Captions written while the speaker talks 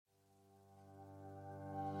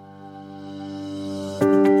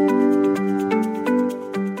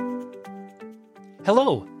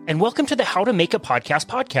Hello, and welcome to the How to Make a Podcast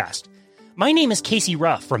podcast. My name is Casey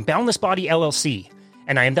Ruff from Boundless Body LLC,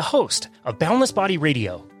 and I am the host of Boundless Body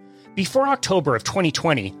Radio. Before October of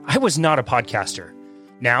 2020, I was not a podcaster.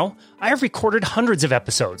 Now, I have recorded hundreds of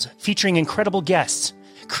episodes featuring incredible guests,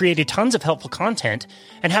 created tons of helpful content,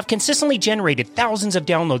 and have consistently generated thousands of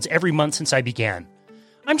downloads every month since I began.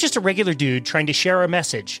 I'm just a regular dude trying to share a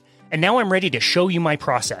message, and now I'm ready to show you my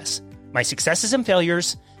process, my successes and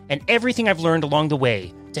failures, and everything I've learned along the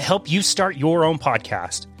way to help you start your own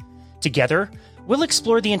podcast. Together, we'll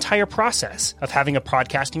explore the entire process of having a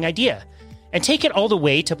podcasting idea and take it all the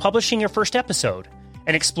way to publishing your first episode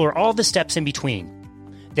and explore all the steps in between.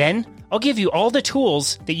 Then, I'll give you all the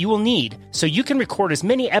tools that you will need so you can record as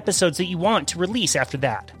many episodes that you want to release after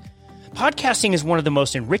that. Podcasting is one of the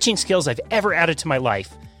most enriching skills I've ever added to my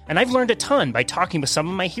life, and I've learned a ton by talking with some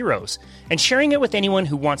of my heroes and sharing it with anyone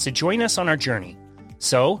who wants to join us on our journey.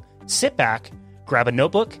 So, sit back, grab a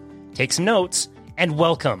notebook, take some notes, and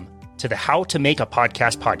welcome to the How to Make a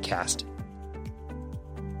Podcast podcast.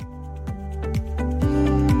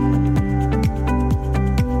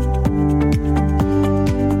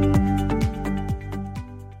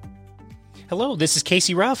 Hello, this is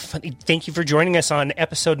Casey Ruff. Thank you for joining us on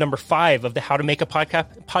episode number 5 of the How to Make a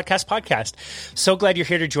podcast. So glad you're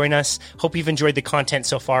here to join us. Hope you've enjoyed the content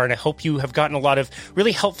so far, and I hope you have gotten a lot of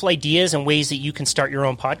really helpful ideas and ways that you can start your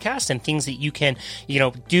own podcast and things that you can,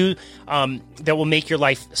 do that will make your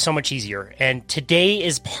life so much easier. And today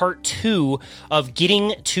is part 2 of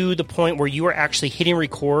getting to the point where you are actually hitting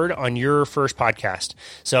record on your first podcast.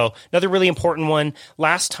 So another really important one.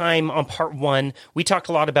 Last time on part 1, we talked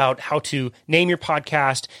a lot about how to name your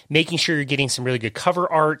podcast, making sure you're getting some really good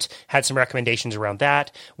cover art, had some recommendations around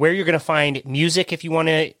that, where you're going to find music if you want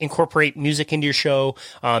to incorporate music into your show,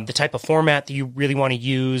 the type of format that you really want to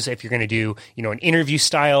use, if you're going to do, an interview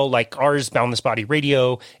style like ours, Boundless Body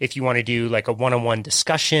Radio, if you want to do like a one-on-one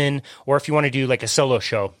discussion, or if you want to do like a solo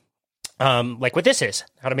show. Like what this is,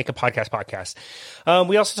 How to Make a Podcast.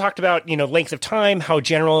 We also talked about, length of time, how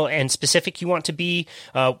general and specific you want to be.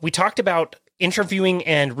 We talked about interviewing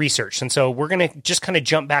and research. And so we're going to just kind of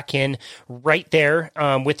jump back in right there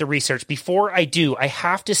with the research. Before I do, I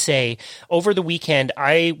have to say, over the weekend,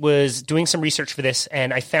 I was doing some research for this,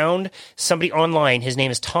 and I found somebody online. His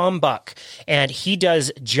name is Tom Buck, and he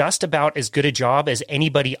does just about as good a job as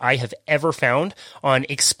anybody I have ever found on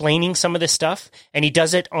explaining some of this stuff, and he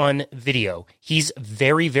does it on video. He's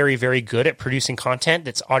very, very, very good at producing content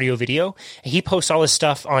that's audio video. He posts all his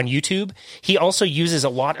stuff on YouTube. He also uses a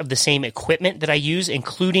lot of the same equipment that I use,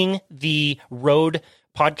 including the Rode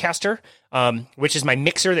Podcaster, which is my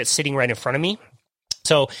mixer that's sitting right in front of me.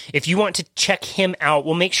 So if you want to check him out,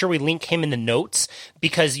 we'll make sure we link him in the notes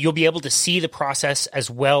because you'll be able to see the process as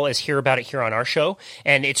well as hear about it here on our show.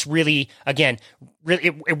 And it's really, again,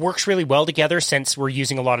 it works really well together since we're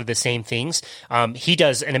using a lot of the same things. He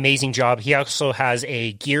does an amazing job. He also has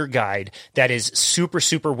a gear guide that is super,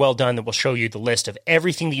 super well done that will show you the list of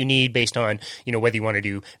everything that you need based on, whether you want to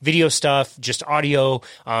do video stuff, just audio.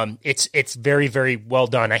 It's very, very well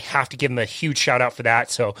done. I have to give him a huge shout out for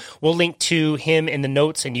that. So we'll link to him in the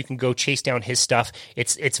notes and you can go chase down his stuff.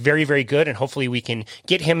 It's very, very good. And hopefully we can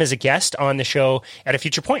get him as a guest on the show at a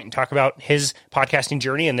future point and talk about his podcasting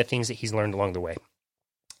journey and the things that he's learned along the way.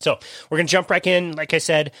 So we're going to jump back in, like I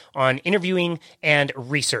said, on interviewing and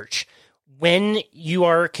research. When you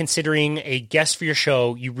are considering a guest for your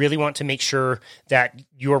show, you really want to make sure that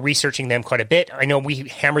you are researching them quite a bit. I know we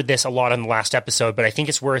hammered this a lot on the last episode, but I think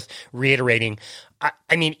it's worth reiterating.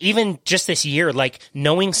 I mean, even just this year, like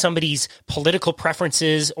knowing somebody's political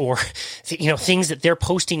preferences or, things that they're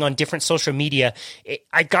posting on different social media,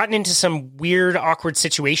 I've gotten into some weird, awkward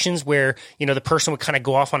situations where, the person would kind of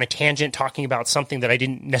go off on a tangent talking about something that I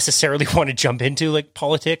didn't necessarily want to jump into, like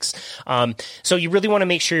politics. So you really want to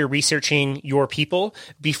make sure you're researching your people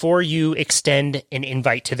before you extend an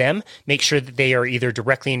invite to them. Make sure that they are either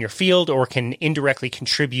directly in your field or can indirectly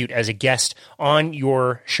contribute as a guest on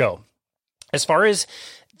your show. As far as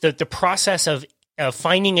the process of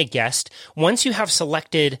finding a guest, once you have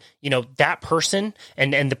selected, that person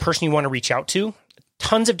and the person you want to reach out to,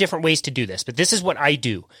 tons of different ways to do this, but this is what I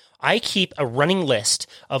do. I keep a running list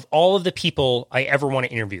of all of the people I ever want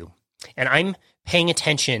to interview, and I'm paying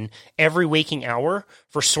attention every waking hour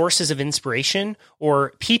for sources of inspiration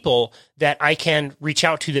or people that I can reach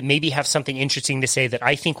out to that maybe have something interesting to say that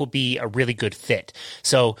I think will be a really good fit.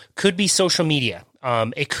 So could be social media.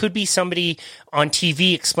 It could be somebody on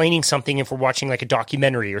TV explaining something if we're watching like a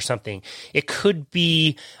documentary or something. It could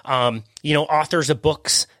be, authors of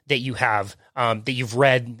books that you have, that you've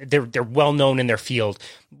read. They're well known in their field.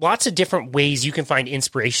 Lots of different ways you can find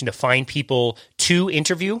inspiration to find people to to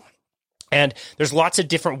interview. And there's lots of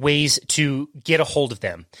different ways to get a hold of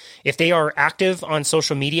them. If they are active on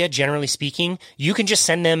social media, generally speaking, you can just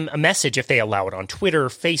send them a message if they allow it on Twitter,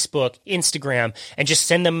 Facebook, Instagram, and just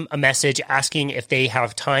send them a message asking if they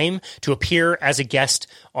have time to appear as a guest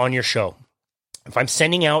on your show. If I'm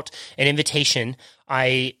sending out an invitation,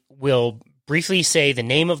 I will briefly say the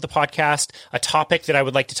name of the podcast, a topic that I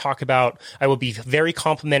would like to talk about. I will be very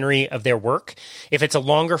complimentary of their work. If it's a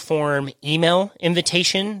longer form email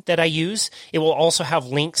invitation that I use, it will also have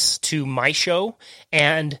links to my show.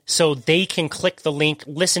 And so they can click the link,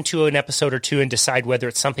 listen to an episode or two, and decide whether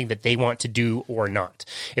it's something that they want to do or not.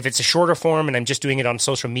 If it's a shorter form and I'm just doing it on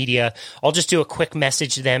social media, I'll just do a quick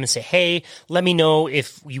message to them and say, hey, let me know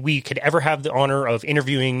if we could ever have the honor of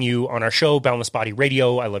interviewing you on our show, Boundless Body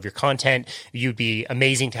Radio. I love your content. You'd be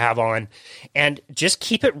amazing to have on, and just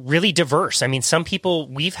keep it really diverse. I mean, some people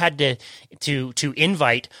we've had to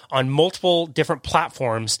invite on multiple different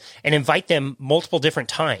platforms and invite them multiple different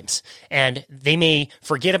times, and they may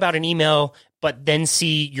forget about an email, but then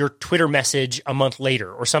see your Twitter message a month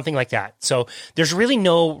later or something like that. So there's really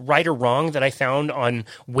no right or wrong that I found on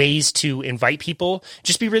ways to invite people.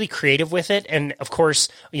 Just be really creative with it. And of course,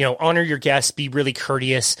 honor your guests, be really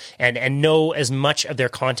courteous, and know as much of their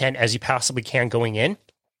content as you possibly can going in.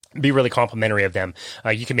 Be really complimentary of them.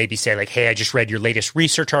 You can maybe say like, hey, I just read your latest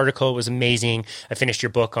research article. It was amazing. I finished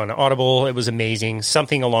your book on Audible. It was amazing.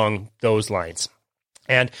 Something along those lines.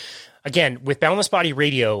 And again, with Boundless Body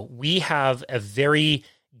Radio, we have a very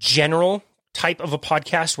general type of a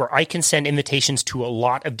podcast where I can send invitations to a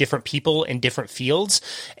lot of different people in different fields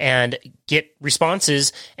and get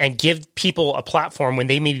responses and give people a platform when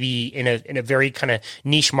they may be in a very kind of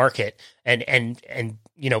niche market. And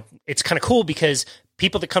it's kind of cool because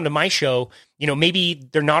people that come to my show, maybe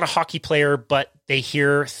they're not a hockey player, but they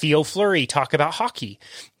hear Theo Fleury talk about hockey.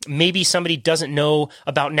 Maybe somebody doesn't know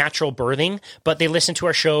about natural birthing, but they listen to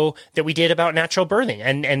our show that we did about natural birthing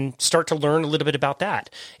and start to learn a little bit about that.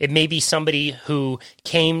 It may be somebody who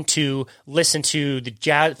came to listen to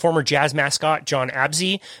the former Jazz mascot, John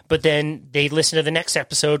Absey, but then they listen to the next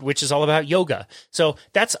episode, which is all about yoga. So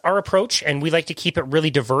that's our approach, and we like to keep it really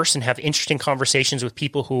diverse and have interesting conversations with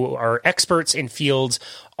people who are experts in fields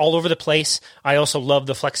all over the place. I also love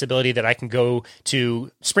the flexibility that I can go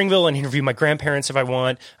to Springville and interview my grandparents if I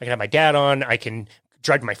want. I can have my dad on. I can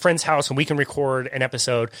drive to my friend's house and we can record an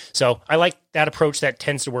episode. So I like that approach. That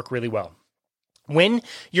tends to work really well. When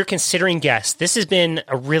you're considering guests, this has been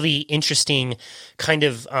a really interesting kind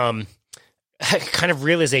of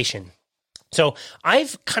realization. So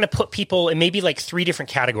I've kind of put people in maybe like 3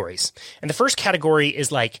 different categories. And the first category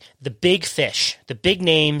is like the big fish, the big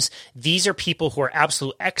names. These are people who are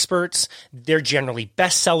absolute experts. They're generally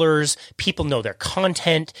bestsellers. People know their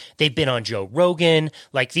content. They've been on Joe Rogan.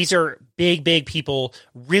 Like these are big people,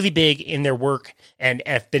 really big in their work and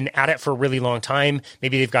have been at it for a really long time.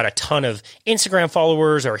 Maybe they've got a ton of Instagram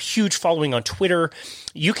followers or a huge following on Twitter.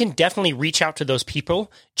 You can definitely reach out to those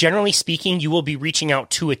people. Generally speaking, you will be reaching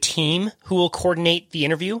out to a team who will coordinate the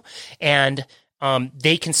interview, and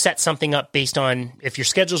they can set something up based on if your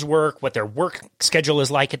schedules work, what their work schedule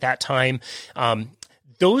is like at that time.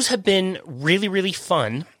 Those have been really, really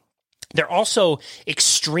fun. They're also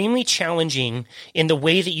extremely challenging in the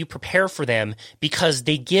way that you prepare for them because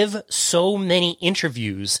they give so many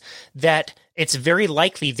interviews that it's very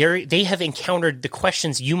likely they have encountered the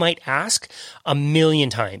questions you might ask a million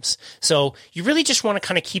times. So you really just want to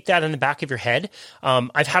kind of keep that in the back of your head.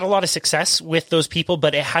 I've had a lot of success with those people,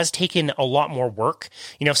 but it has taken a lot more work.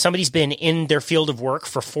 If somebody's been in their field of work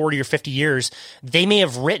for 40 or 50 years, they may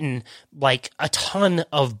have written like a ton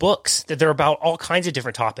of books that they're about all kinds of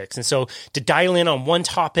different topics. And so to dial in on one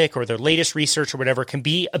topic or their latest research or whatever can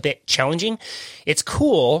be a bit challenging. It's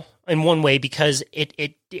cool in one way because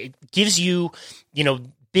it gives you,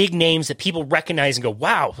 big names that people recognize and go,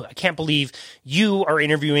 wow, I can't believe you are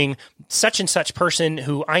interviewing such and such person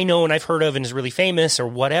who I know and I've heard of and is really famous or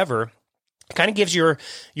whatever. It kind of gives your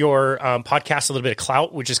podcast a little bit of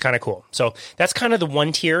clout, which is kind of cool. So that's kind of the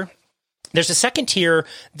one tier. There's a second tier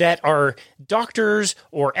that are doctors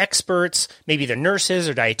or experts, maybe they're nurses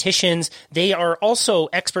or dietitians. They are also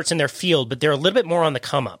experts in their field, but they're a little bit more on the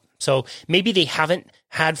come up. So maybe they haven't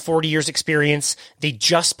had 40 years experience. They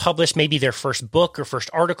just published maybe their first book or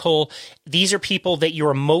first article. These are people that you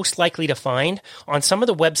are most likely to find on some of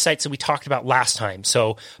the websites that we talked about last time.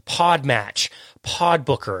 So Podmatch,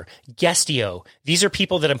 Podbooker, Guestio. These are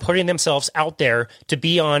people that are putting themselves out there to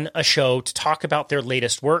be on a show to talk about their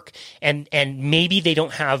latest work. And maybe they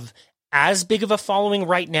don't have as big of a following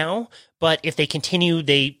right now, but if they continue,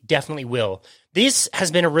 they definitely will. This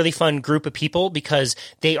has been a really fun group of people because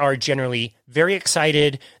they are generally very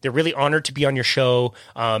excited. They're really honored to be on your show.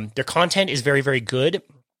 Their content is very, very good.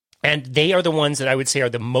 And they are the ones that I would say are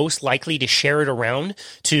the most likely to share it around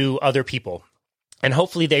to other people. And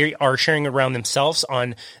hopefully they are sharing it around themselves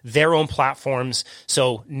on their own platforms.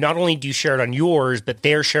 So not only do you share it on yours, but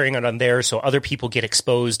they're sharing it on theirs. So other people get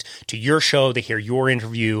exposed to your show. They hear your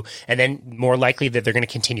interview, and then more likely that they're going to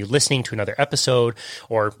continue listening to another episode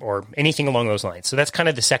or anything along those lines. So that's kind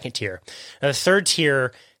of the second tier. Now, the third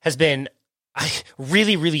tier has been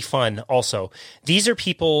really, really fun also. These are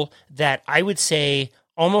people that I would say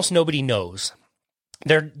almost nobody knows.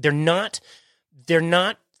 They're not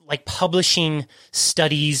like publishing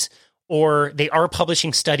studies, or they are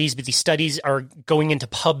publishing studies, but these studies are going into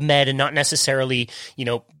PubMed and not necessarily,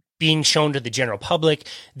 being shown to the general public.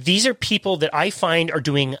 These are people that I find are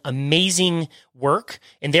doing amazing work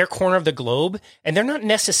in their corner of the globe, and they're not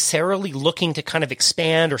necessarily looking to kind of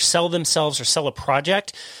expand or sell themselves or sell a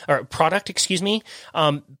product, but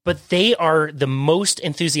they are the most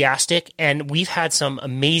enthusiastic, and we've had some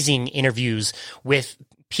amazing interviews with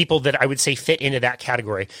people that I would say fit into that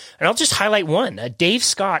category. And I'll just highlight one. Dave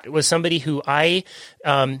Scott was somebody who I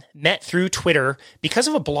met through Twitter because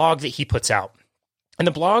of a blog that he puts out. And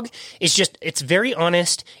the blog is it's very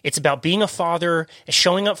honest. It's about being a father,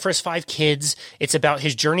 showing up for his 5 kids. It's about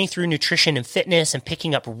his journey through nutrition and fitness and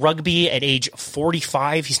picking up rugby at age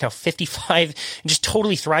 45. He's now 55 and just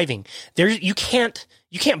totally thriving. You can't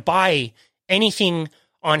buy anything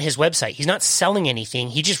on his website. He's not selling anything.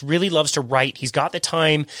 He just really loves to write. He's got the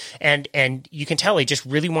time, and you can tell he just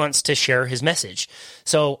really wants to share his message.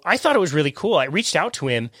 So I thought it was really cool. I reached out to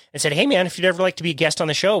him and said, "Hey man, if you'd ever like to be a guest on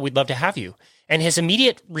the show, we'd love to have you." And his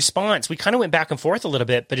immediate response, we kind of went back and forth a little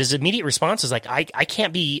bit, but his immediate response was like, I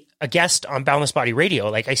can't be a guest on Boundless Body Radio.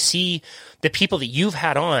 Like, I see the people that you've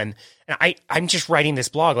had on, and I'm just writing this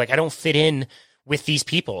blog. Like, I don't fit in with these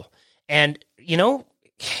people. And,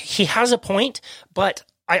 he has a point, but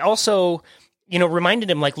I also, reminded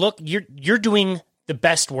him, like, look, you're doing the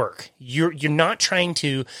best work. You're not trying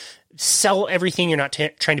to sell everything. You're not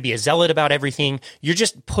trying to be a zealot about everything. You're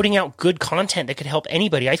just putting out good content that could help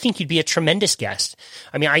anybody. I think you'd be a tremendous guest.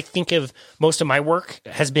 I mean, I think of most of my work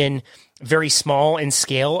has been very small in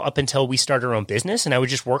scale up until we started our own business. And I would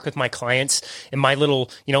just work with my clients in my little,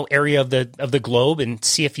 area of the globe and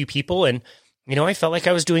see a few people. And, I felt like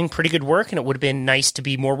I was doing pretty good work, and it would have been nice to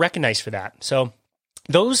be more recognized for that. So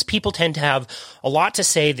those people tend to have a lot to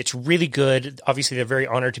say that's really good. Obviously, they're very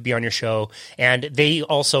honored to be on your show, and they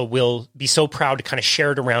also will be so proud to kind of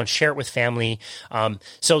share it around, share it with family.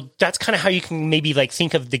 So that's kind of how you can maybe like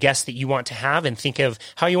think of the guests that you want to have and think of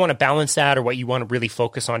how you want to balance that or what you want to really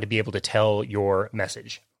focus on to be able to tell your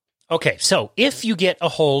message. Okay, so if you get a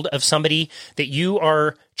hold of somebody that you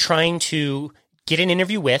are trying to get an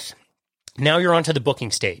interview with, now you're onto the booking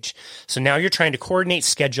stage. So now you're trying to coordinate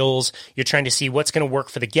schedules. You're trying to see what's going to work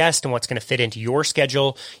for the guest and what's going to fit into your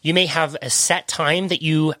schedule. You may have a set time that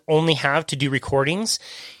you only have to do recordings.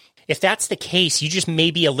 If that's the case, you just may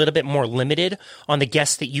be a little bit more limited on the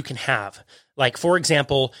guests that you can have. Like, for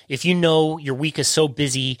example, if your week is so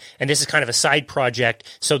busy and this is kind of a side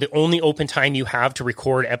project, so the only open time you have to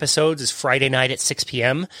record episodes is Friday night at 6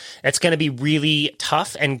 p.m., that's going to be really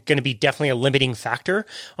tough and going to be definitely a limiting factor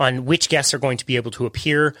on which guests are going to be able to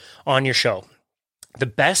appear on your show. The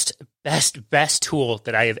best tool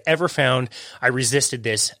that I have ever found, I resisted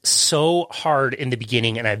this so hard in the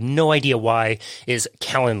beginning, and I have no idea why, is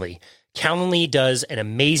Calendly. Calendly does an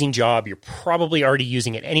amazing job. You're probably already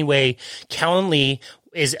using it anyway. Calendly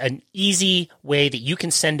is an easy way that you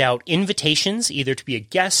can send out invitations either to be a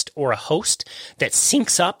guest or a host that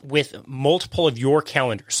syncs up with multiple of your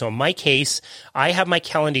calendars. So in my case, I have my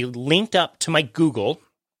Calendly linked up to my Google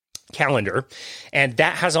Calendar, and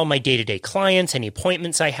that has all my day-to-day clients, any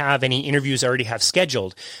appointments I have, any interviews I already have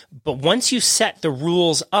scheduled. But once you set the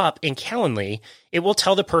rules up in Calendly, it will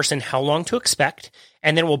tell the person how long to expect,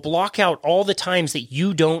 and then it will block out all the times that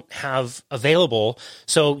you don't have available,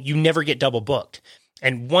 so you never get double booked.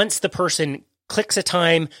 And once the person clicks a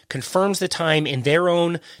time, confirms the time in their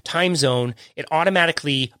own time zone, it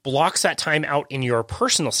automatically blocks that time out in your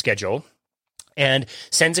personal schedule and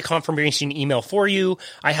sends a confirmation email for you.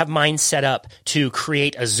 I have mine set up to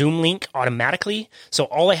create a Zoom link automatically. So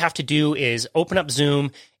all I have to do is open up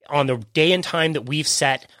Zoom, on the day and time that we've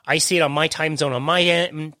set. I see it on my time zone on my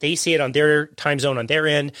end. They see it on their time zone on their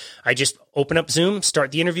end. I just open up Zoom,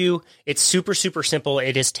 start the interview. It's super, super simple.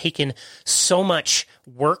 It has taken so much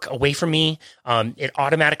work away from me. It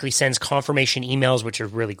automatically sends confirmation emails, which are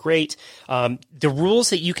really great. The rules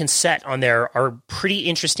that you can set on there are pretty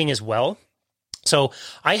interesting as well. So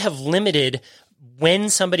I have limited when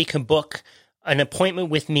somebody can book an appointment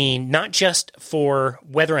with me, not just for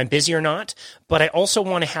whether I'm busy or not, but I also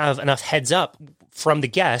want to have enough heads up from the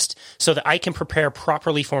guest so that I can prepare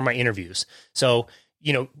properly for my interviews. So,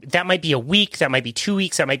 that might be a week, that might be 2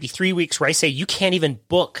 weeks, that might be 3 weeks where I say you can't even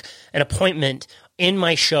book an appointment in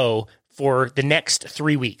my show for the next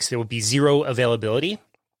 3 weeks. There will be zero availability.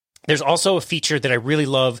 There's also a feature that I really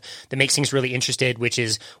love that makes things really interesting, which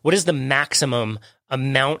is what is the maximum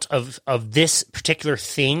amount of this particular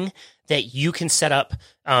thing that you can set up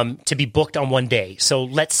to be booked on one day. So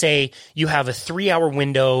let's say you have a 3-hour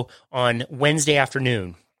window on Wednesday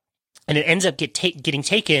afternoon, and it ends up getting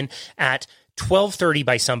taken at 12:30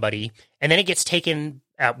 by somebody, and then it gets taken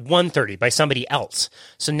at 1:30 by somebody else.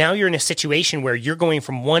 So now you're in a situation where you're going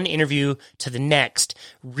from one interview to the next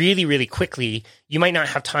really, really quickly. You might not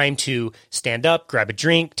have time to stand up, grab a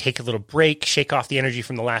drink, take a little break, shake off the energy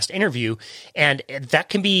from the last interview. And that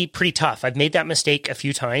can be pretty tough. I've made that mistake a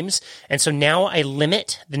few times. And so now I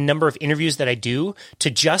limit the number of interviews that I do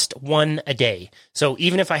to just one a day. So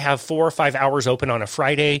even if I have 4 or 5 hours open on a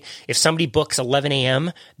Friday, if somebody books 11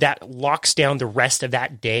 a.m., that locks down the rest of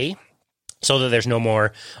that day, so that there's no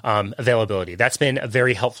more availability. That's been a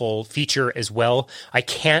very helpful feature as well. I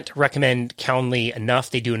can't recommend Calendly enough.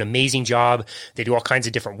 They do an amazing job. They do all kinds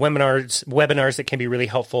of different webinars that can be really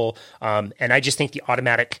helpful. And I just think the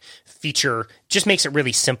automatic feature just makes it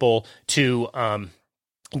really simple to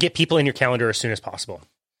get people in your calendar as soon as possible.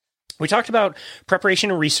 We talked about preparation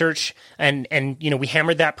and research, and we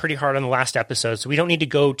hammered that pretty hard on the last episode, so we don't need to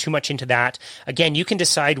go too much into that. Again, you can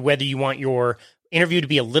decide whether you want your interview to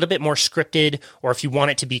be a little bit more scripted, or if you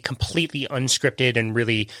want it to be completely unscripted and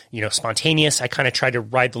really, spontaneous. I kind of try to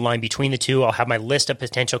ride the line between the two. I'll have my list of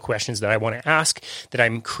potential questions that I want to ask that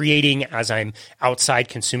I'm creating as I'm outside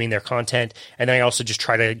consuming their content. And then I also just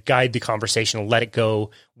try to guide the conversation and let it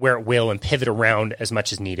go where it will and pivot around as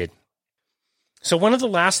much as needed. So one of the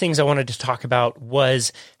last things I wanted to talk about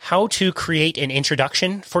was how to create an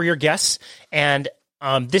introduction for your guests. And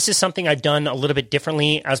this is something I've done a little bit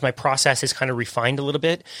differently as my process is kind of refined a little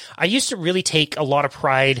bit. I used to really take a lot of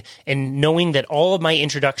pride in knowing that all of my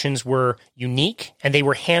introductions were unique and they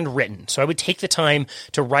were handwritten. So I would take the time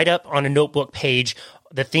to write up on a notebook page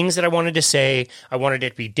the things that I wanted to say. I wanted it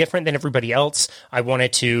to be different than everybody else. I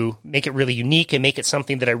wanted to make it really unique and make it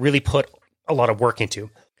something that I really put a lot of work into.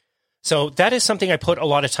 So that is something I put a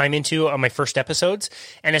lot of time into on my first episodes.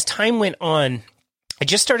 And as time went on, I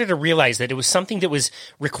just started to realize that it was something that was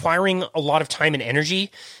requiring a lot of time and energy.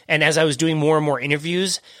 And as I was doing more and more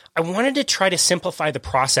interviews, I wanted to try to simplify the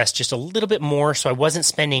process just a little bit more so I wasn't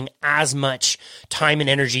spending as much time and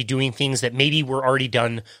energy doing things that maybe were already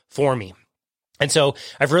done for me. And so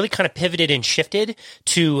I've really kind of pivoted and shifted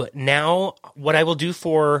to now what I will do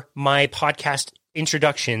for my podcast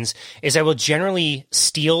introductions is I will generally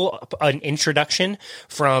steal an introduction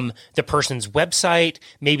from the person's website,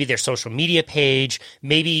 maybe their social media page,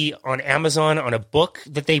 maybe on Amazon on a book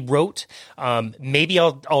that they wrote. Maybe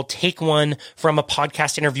I'll take one from a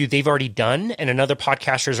podcast interview they've already done and another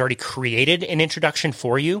podcaster has already created an introduction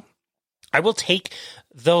for you. I will take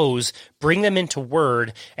those, bring them into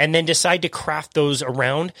Word, and then decide to craft those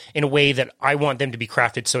around in a way that I want them to be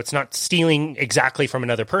crafted. So it's not stealing exactly from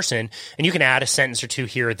another person. And you can add a sentence or two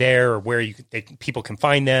here or there, or where people can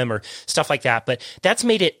find them or stuff like that. But that's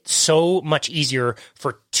made it so much easier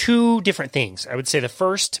for two different things. I would say the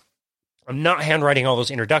first, I'm not handwriting all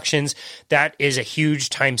those introductions. That is a huge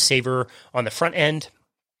time saver on the front end.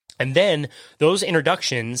 And then those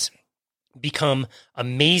introductions become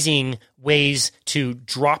amazing ways to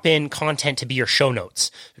drop in content to be your show notes,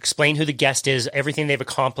 explain who the guest is, everything they've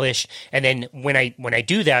accomplished. And then when I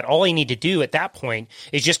do that, all I need to do at that point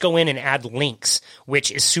is just go in and add links, which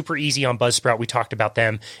is super easy on Buzzsprout. We talked about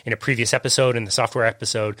them in a previous episode, in the software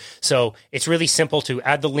episode. So it's really simple to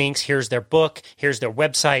add the links. Here's their book, here's their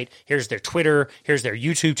website, here's their Twitter, here's their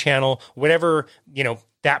YouTube channel, whatever,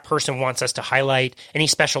 that person wants us to highlight, any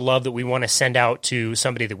special love that we want to send out to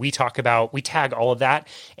somebody that we talk about, we tag all of that.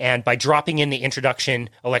 And by dropping in the introduction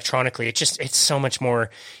electronically, it's so much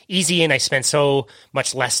more easy. And I spend so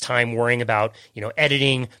much less time worrying about,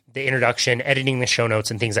 editing the introduction, editing the show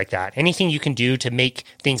notes and things like that. Anything you can do to make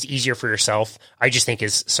things easier for yourself, I just think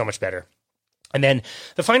is so much better. And then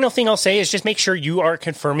the final thing I'll say is just make sure you are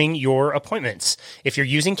confirming your appointments. If you're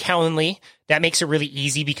using Calendly, that makes it really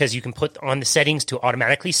easy because you can put on the settings to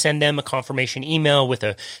automatically send them a confirmation email with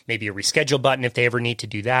maybe a reschedule button if they ever need to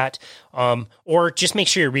do that. Or just make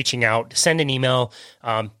sure you're reaching out, send an email,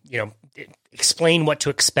 explain what to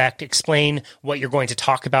expect, explain what you're going to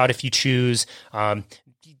talk about if you choose.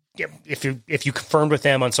 If you confirmed with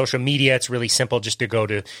them on social media, it's really simple just to go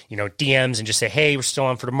to, DMs and just say, hey, we're still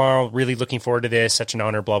on for tomorrow. Really looking forward to this. Such an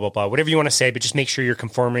honor, blah, blah, blah. Whatever you want to say, but just make sure you're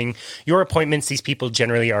confirming your appointments. These people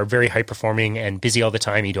generally are very high performing and busy all the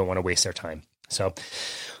time. You don't want to waste their time. So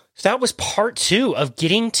that was part 2 of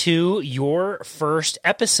getting to your first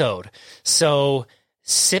episode. So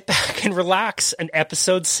sit back and relax. In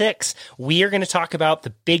episode 6, we are going to talk about the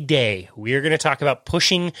big day. We are going to talk about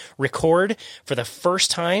pushing record for the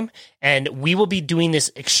first time, and we will be doing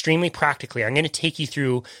this extremely practically. I'm going to take you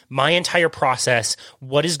through my entire process,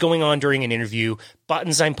 what is going on during an interview,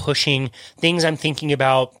 buttons I'm pushing, things I'm thinking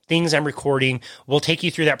about, things I'm recording. We'll take you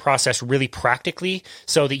through that process really practically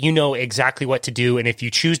so that you know exactly what to do. And if you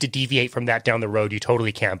choose to deviate from that down the road, you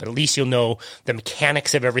totally can. But at least you'll know the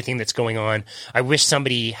mechanics of everything that's going on. I wish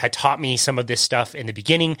somebody had taught me some of this stuff in the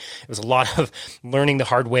beginning. It was a lot of learning the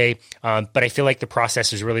hard way. But I feel like the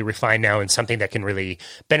process is really refined now and something that can really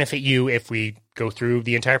benefit you if we go through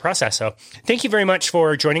the entire process. So thank you very much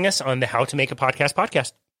for joining us on the How to Make a Podcast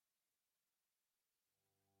podcast.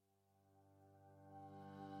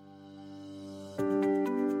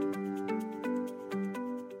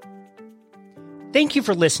 Thank you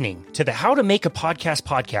for listening to the How to Make a Podcast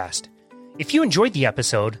podcast. If you enjoyed the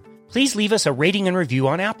episode, please leave us a rating and review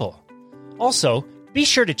on Apple. Also, be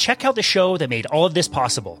sure to check out the show that made all of this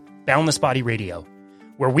possible, Boundless Body Radio,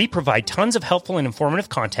 where we provide tons of helpful and informative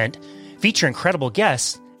content, feature incredible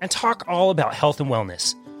guests, and talk all about health and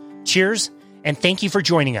wellness. Cheers, and thank you for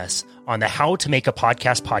joining us on the How to Make a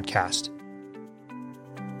Podcast podcast.